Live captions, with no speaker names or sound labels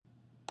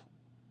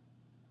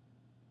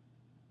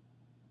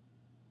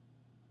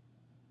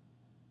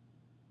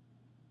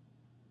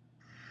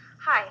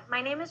Hi,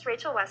 my name is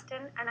Rachel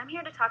Weston, and I'm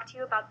here to talk to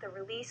you about the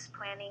release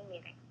planning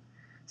meeting.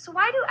 So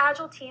why do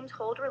Agile teams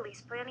hold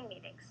release planning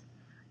meetings?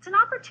 It's an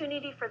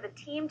opportunity for the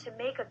team to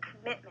make a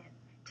commitment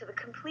to the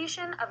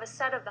completion of a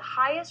set of the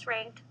highest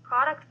ranked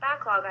product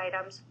backlog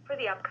items for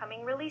the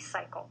upcoming release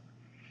cycle.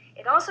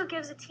 It also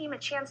gives a team a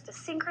chance to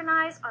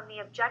synchronize on the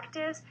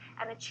objectives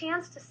and a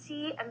chance to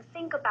see and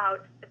think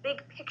about the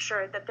big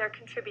picture that they're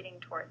contributing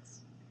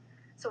towards.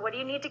 So what do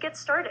you need to get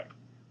started?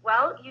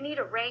 Well, you need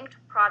a ranked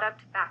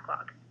product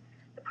backlog.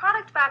 The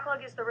product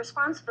backlog is the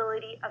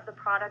responsibility of the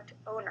product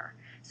owner.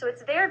 So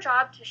it's their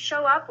job to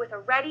show up with a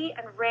ready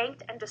and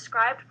ranked and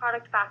described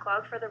product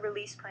backlog for the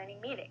release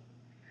planning meeting.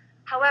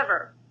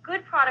 However,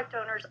 good product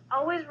owners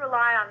always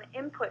rely on the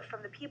input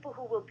from the people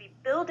who will be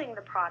building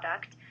the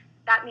product,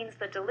 that means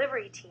the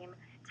delivery team,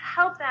 to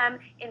help them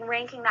in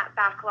ranking that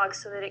backlog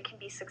so that it can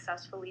be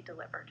successfully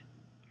delivered.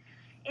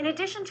 In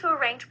addition to a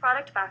ranked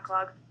product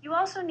backlog, you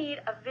also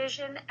need a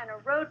vision and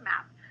a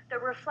roadmap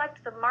that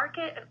reflect the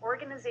market and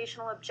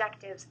organizational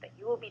objectives that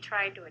you will be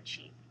trying to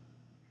achieve.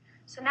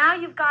 So now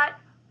you've got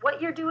what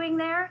you're doing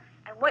there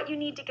and what you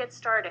need to get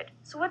started.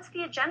 So what's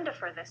the agenda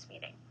for this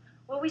meeting?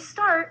 Well, we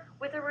start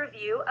with a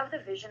review of the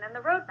vision and the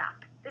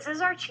roadmap. This is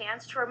our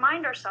chance to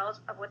remind ourselves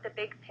of what the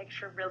big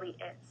picture really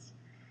is.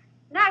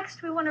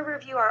 Next, we want to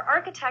review our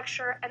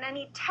architecture and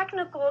any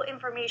technical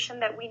information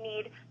that we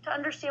need to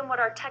understand what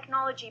our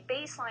technology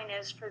baseline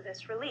is for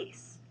this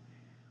release.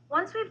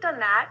 Once we've done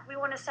that, we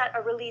want to set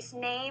a release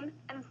name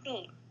and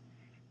theme.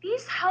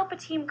 These help a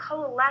team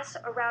coalesce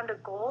around a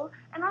goal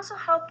and also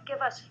help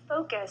give us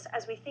focus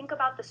as we think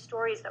about the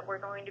stories that we're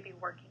going to be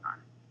working on.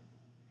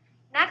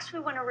 Next, we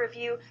want to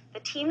review the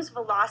team's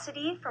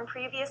velocity from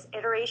previous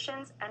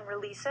iterations and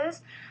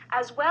releases,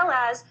 as well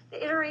as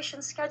the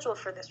iteration schedule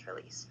for this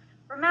release.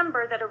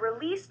 Remember that a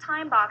release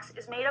time box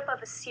is made up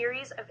of a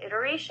series of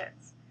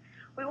iterations.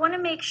 We want to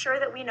make sure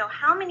that we know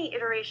how many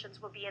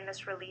iterations will be in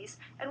this release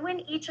and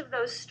when each of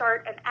those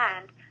start and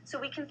end, so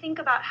we can think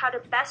about how to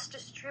best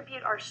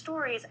distribute our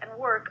stories and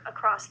work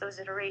across those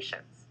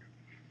iterations.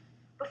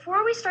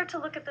 Before we start to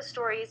look at the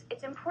stories,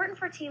 it's important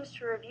for teams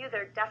to review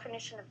their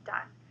definition of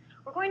done.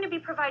 We're going to be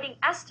providing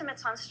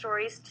estimates on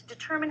stories to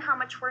determine how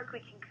much work we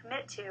can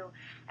commit to,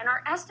 and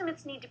our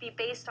estimates need to be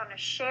based on a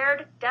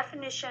shared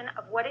definition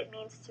of what it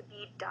means to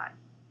be done.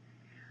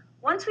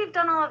 Once we've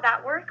done all of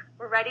that work,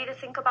 we're ready to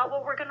think about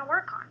what we're going to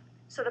work on.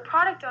 So the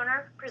product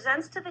owner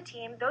presents to the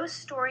team those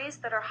stories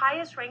that are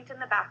highest ranked in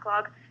the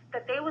backlog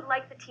that they would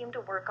like the team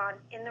to work on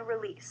in the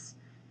release.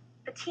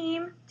 The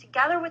team,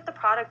 together with the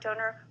product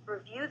owner,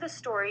 review the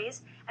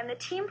stories, and the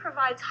team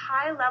provides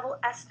high-level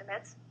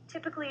estimates,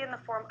 typically in the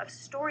form of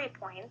story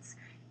points,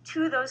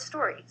 to those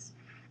stories.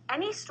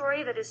 Any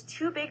story that is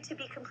too big to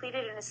be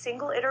completed in a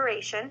single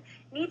iteration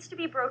needs to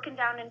be broken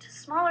down into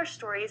smaller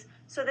stories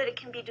so that it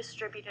can be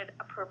distributed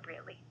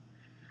appropriately.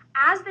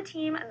 As the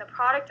team and the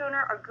product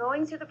owner are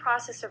going through the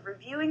process of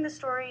reviewing the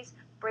stories,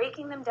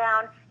 breaking them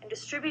down, and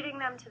distributing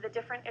them to the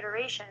different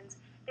iterations,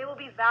 they will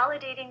be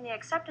validating the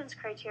acceptance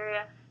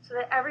criteria so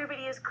that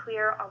everybody is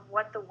clear on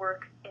what the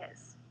work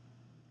is.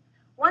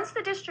 Once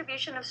the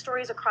distribution of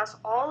stories across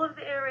all of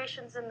the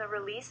iterations in the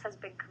release has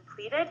been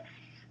completed,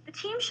 the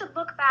team should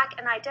look back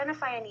and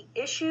identify any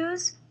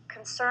issues,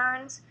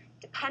 concerns,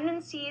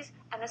 dependencies,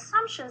 and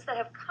assumptions that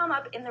have come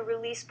up in the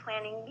release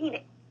planning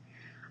meeting.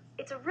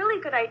 It's a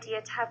really good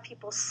idea to have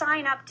people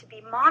sign up to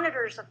be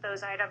monitors of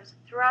those items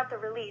throughout the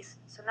release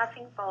so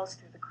nothing falls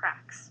through the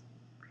cracks.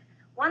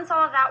 Once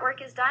all of that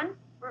work is done,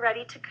 we're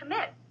ready to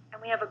commit,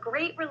 and we have a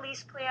great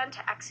release plan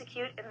to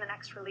execute in the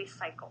next release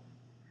cycle.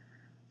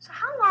 So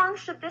how long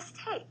should this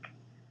take?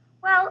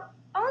 Well,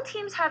 all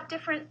teams have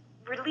different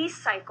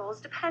release cycles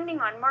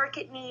depending on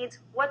market needs,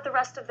 what the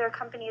rest of their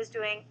company is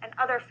doing, and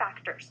other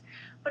factors.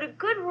 But a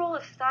good rule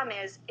of thumb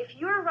is if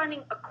you're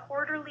running a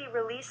quarterly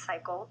release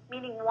cycle,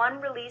 meaning one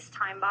release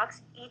time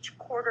box each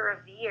quarter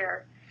of the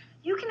year,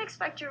 you can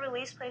expect your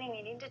release planning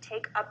meeting to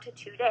take up to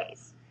 2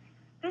 days.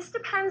 This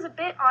depends a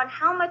bit on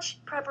how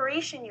much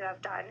preparation you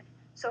have done.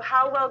 So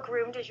how well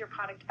groomed is your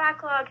product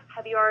backlog?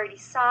 Have you already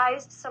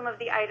sized some of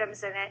the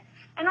items in it?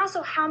 And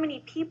also how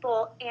many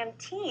people and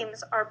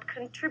teams are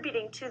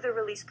contributing to the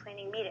release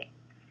planning meeting.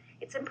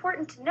 It's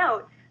important to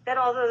note that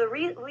although the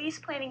release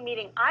planning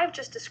meeting I've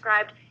just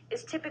described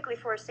is typically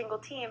for a single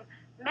team,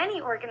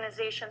 many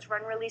organizations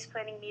run release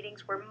planning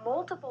meetings where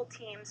multiple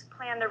teams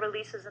plan their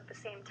releases at the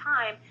same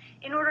time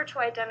in order to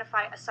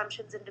identify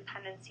assumptions and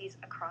dependencies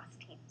across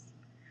teams.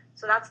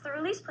 So that's the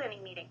release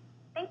planning meeting.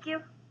 Thank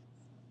you.